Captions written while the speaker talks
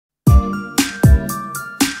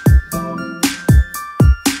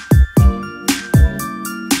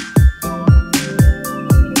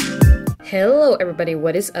Hello everybody,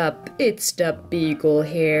 what is up? It's the Beagle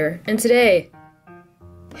here. And today,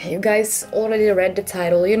 you guys already read the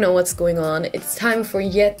title, you know what's going on. It's time for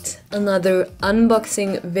yet another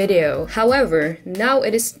unboxing video. However, now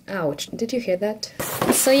it is... Ouch, did you hear that?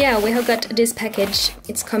 So yeah, we have got this package.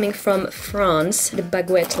 It's coming from France, the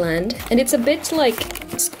Baguette land. And it's a bit like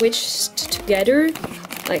squished together.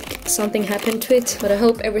 Like something happened to it, but I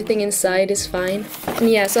hope everything inside is fine. And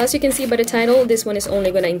yeah, so as you can see by the title, this one is only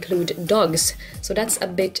gonna include dogs. So that's a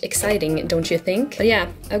bit exciting, don't you think? But yeah,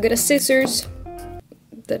 I've got a scissors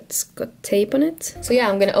that's got tape on it. So yeah,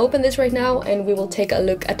 I'm gonna open this right now and we will take a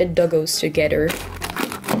look at the doggos together.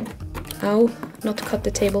 Ow, not cut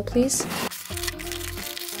the table, please.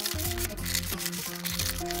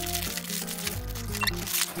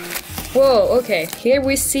 Whoa, okay, here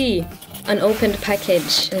we see an opened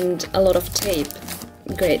package and a lot of tape.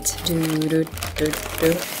 Great.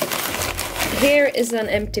 Here is an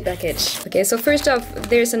empty package. Okay, so first off,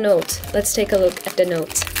 there's a note. Let's take a look at the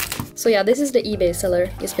note. So yeah, this is the eBay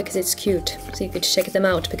seller, just because it's cute. So you could check them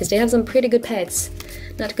out, because they have some pretty good pets.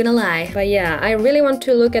 Not gonna lie. But yeah, I really want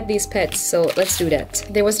to look at these pets, so let's do that.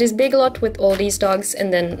 There was this big lot with all these dogs,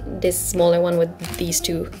 and then this smaller one with these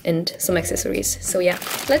two and some accessories. So yeah,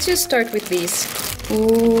 let's just start with these.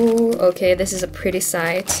 Ooh, okay, this is a pretty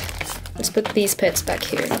sight. Let's put these pets back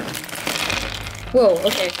here. Whoa,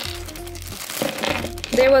 okay.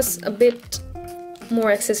 There was a bit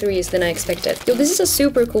more accessories than I expected. Yo, this is a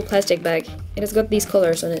super cool plastic bag. It has got these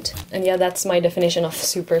colors on it. And yeah, that's my definition of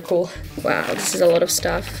super cool. Wow, this is a lot of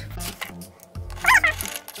stuff.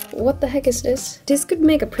 What the heck is this? This could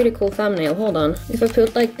make a pretty cool thumbnail. Hold on. If I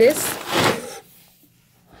put like this...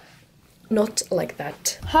 Not like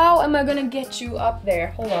that. How am I gonna get you up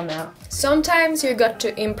there? Hold on now. Sometimes you got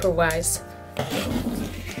to improvise.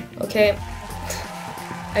 Okay.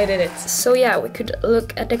 I did it. So yeah, we could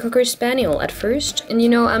look at the Cocker Spaniel at first. And you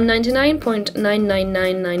know, I'm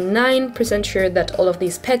 99.99999% sure that all of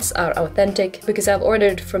these pets are authentic, because I've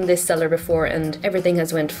ordered from this seller before and everything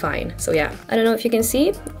has went fine. So yeah, I don't know if you can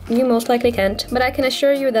see, you most likely can't, but I can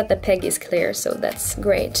assure you that the peg is clear, so that's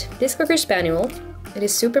great. This Cocker Spaniel, it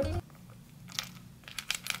is super...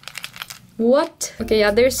 What? Okay, yeah,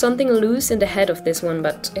 there's something loose in the head of this one,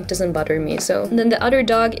 but it doesn't bother me, so... And then the other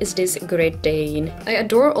dog is this Great Dane. I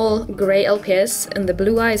adore all grey LPS, and the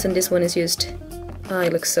blue eyes on this one is just... Ah,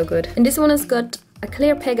 it looks so good. And this one has got a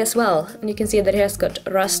clear peg as well, and you can see that it has got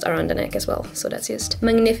rust around the neck as well, so that's just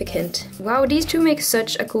magnificent. Wow, these two make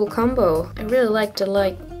such a cool combo. I really like the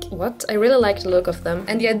I really like the look of them.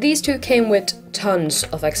 And yeah, these two came with tons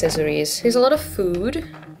of accessories. There's a lot of food,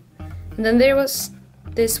 and then there was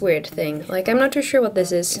this weird thing. Like, I'm not too sure what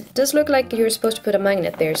this is. It does look like you're supposed to put a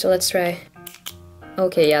magnet there, so let's try.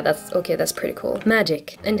 Okay, yeah, that's pretty cool.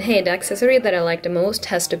 Magic. And hey, the accessory that I like the most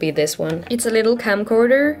has to be this one. It's a little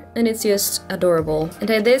camcorder, and it's just adorable.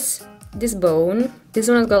 And I had this bone. This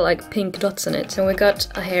one has got like pink dots on it. And we got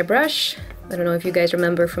a hairbrush. I don't know if you guys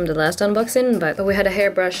remember from the last unboxing, but we had a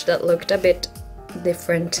hairbrush that looked a bit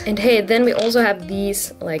different. And hey, then we also have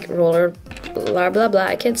these like roller blah blah blah,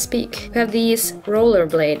 I can't speak. We have these roller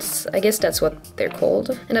blades, I guess that's what they're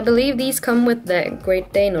called. And I believe these come with the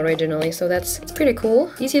Great Dane originally, so it's pretty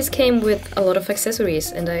cool. These just came with a lot of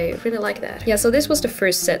accessories and I really like that. Yeah, so this was the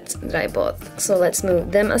first set that I bought. So let's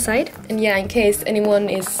move them aside. And yeah, in case anyone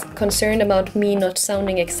is concerned about me not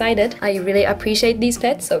sounding excited, I really appreciate these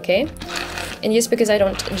pets, okay? And just because I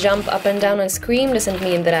don't jump up and down and scream doesn't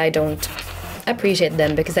mean that I don't appreciate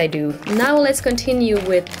them, because I do. Now let's continue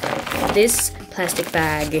with this plastic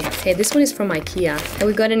bag. Hey, this one is from IKEA. Have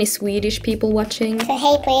we got any Swedish people watching? Så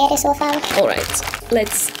hej på er i så fall. Alright,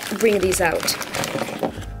 let's bring these out.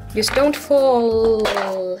 Just don't fall.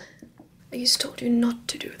 I just told you not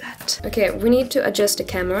to do that. Okay, we need to adjust the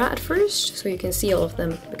camera at first, so you can see all of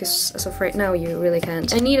them, because as of right now you really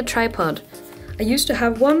can't. I need a tripod. I used to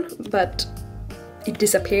have one, but it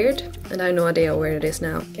disappeared, and I have no idea where it is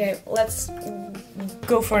now. Okay, let's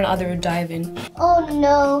go for another dive in. Oh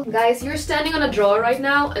no. Guys, you're standing on a drawer right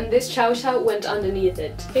now, and this chow chow went underneath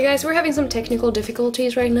it. Hey guys, we're having some technical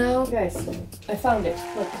difficulties right now. Guys, I found it.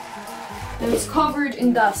 Look. And it's covered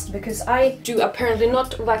in dust, because I do apparently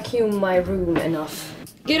not vacuum my room enough.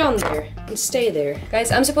 Get on there and stay there.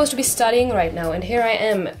 Guys, I'm supposed to be studying right now, and here I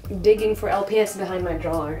am digging for LPS behind my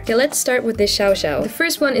drawer. Okay, let's start with this chow chow. The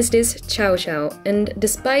first one is this chow chow, and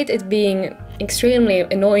despite it being extremely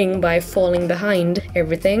annoying by falling behind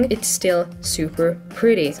everything, it's still super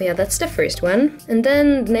pretty. So yeah, that's the first one. And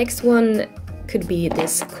then the next one could be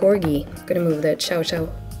this corgi. I'm gonna move the chow chow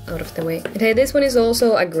out of the way. Okay, this one is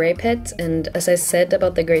also a grey pet, and as I said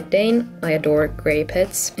about the Great Dane, I adore grey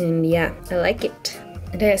pets, and yeah, I like it.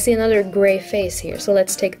 And I see another grey face here, so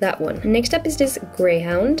let's take that one. Next up is this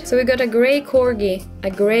greyhound. So we got a grey corgi,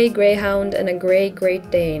 a grey greyhound, and a grey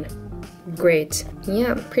Great Dane. Great.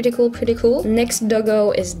 Yeah, pretty cool, pretty cool. Next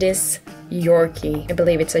doggo is this Yorkie. I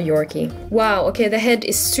believe it's a Yorkie. Wow, okay, the head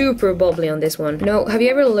is super bubbly on this one. No, have you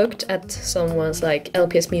ever looked at someone's like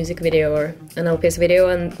LPS music video or an LPS video,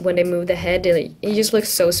 and when they move the head, it just looks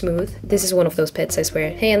so smooth? This is one of those pets, I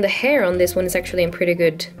swear. Hey, and the hair on this one is actually in pretty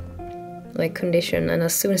good like condition, and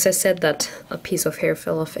as soon as I said that, a piece of hair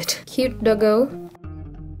fell off it. Cute doggo.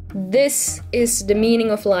 This is the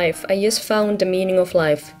meaning of life. I just found the meaning of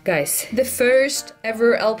life, guys. The first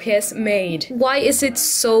ever LPS made. Why is it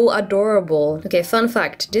so adorable? Okay, fun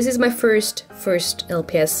fact. This is my first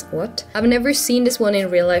LPS. What? I've never seen this one in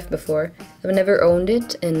real life before. I've never owned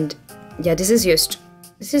it, and yeah, this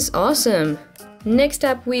is awesome. Next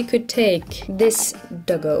up, we could take this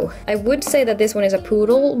doggo. I would say that this one is a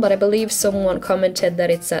poodle, but I believe someone commented that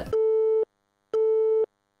it's a...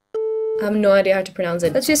 I have no idea how to pronounce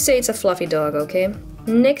it. Let's just say it's a fluffy dog, okay?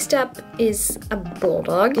 Next up is a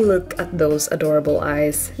bulldog. Look at those adorable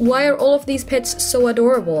eyes. Why are all of these pets so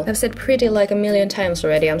adorable? I've said pretty like a million times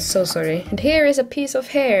already, I'm so sorry. And here is a piece of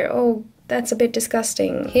hair. Oh, that's a bit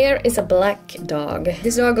disgusting. Here is a black dog.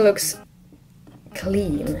 This dog looks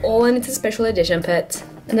clean. Oh, and it's a special edition pet.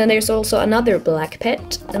 And then there's also another black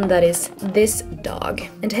pet, and that is this dog.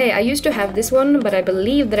 And hey, I used to have this one, but I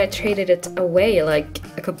believe that I traded it away like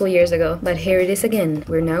a couple years ago. But here it is again.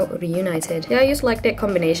 We're now reunited. Yeah, I just like the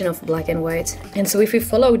combination of black and white. And so if we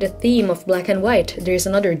follow the theme of black and white, there's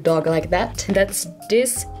another dog like that. That's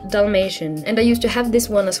this Dalmatian. And I used to have this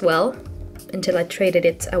one as well, until I traded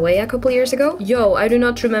it away a couple years ago. Yo, I do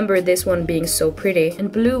not remember this one being so pretty.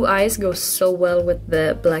 And blue eyes go so well with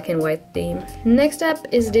the black and white theme. Next up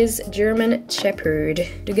is this German Shepherd.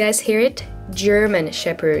 Do you guys hear it? German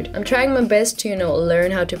Shepherd. I'm trying my best to, you know,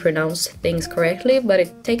 learn how to pronounce things correctly, but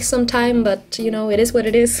it takes some time, but you know, it is what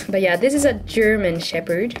it is. But yeah, this is a German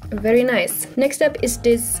Shepherd. Very nice. Next up is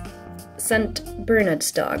this St.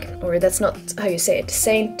 Bernard's dog. Or that's not how you say it.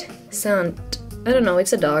 Saint. I don't know,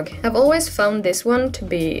 it's a dog. I've always found this one to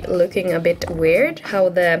be looking a bit weird, how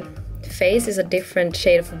the face is a different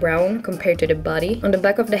shade of brown compared to the body. On the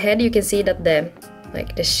back of the head you can see that the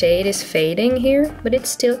shade is fading here, but it's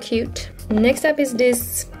still cute. Next up is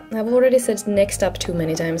this, I've already said next up too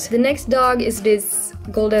many times. The next dog is this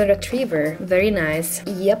golden retriever. Very nice.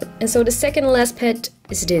 Yep. And so the second last pet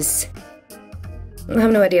is this. I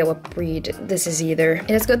have no idea what breed this is either. It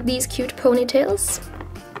has got these cute ponytails.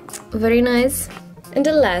 Very nice. And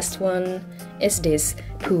the last one is this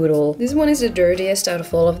poodle. This one is the dirtiest out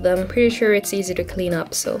of all of them. Pretty sure it's easy to clean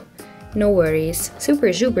up, so no worries.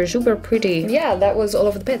 Super, super, super pretty. Yeah, that was all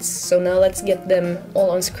of the pets. So now let's get them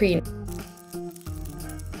all on screen.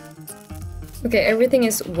 Okay, everything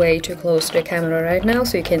is way too close to the camera right now,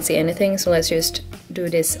 so you can't see anything. So let's just do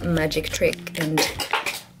this magic trick and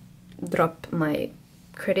drop my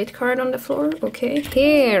credit card on the floor. Okay,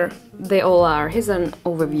 here they all are. Here's an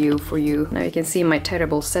overview for you. Now you can see my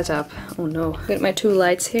terrible setup. Oh no. Got my two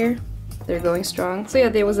lights here. They're going strong. So yeah,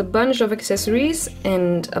 there was a bunch of accessories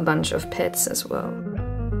and a bunch of pets as well.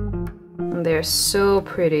 And they're so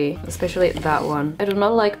pretty, especially that one. I do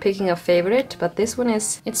not like picking a favorite, but this one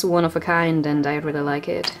it's one of a kind and I really like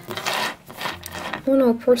it. Oh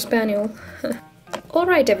no, poor spaniel.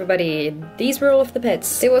 Alright everybody, these were all of the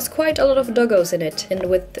pets. There was quite a lot of doggos in it, and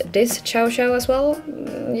with this chow chow as well,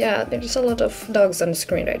 yeah, there's a lot of dogs on the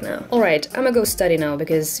screen right now. Alright, I'm gonna go study now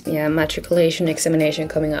because, yeah, matriculation examination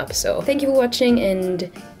coming up, so thank you for watching and...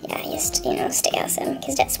 yeah, just, you know, stay awesome,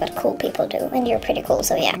 because that's what cool people do, and you're pretty cool,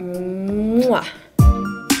 so yeah. Mwah.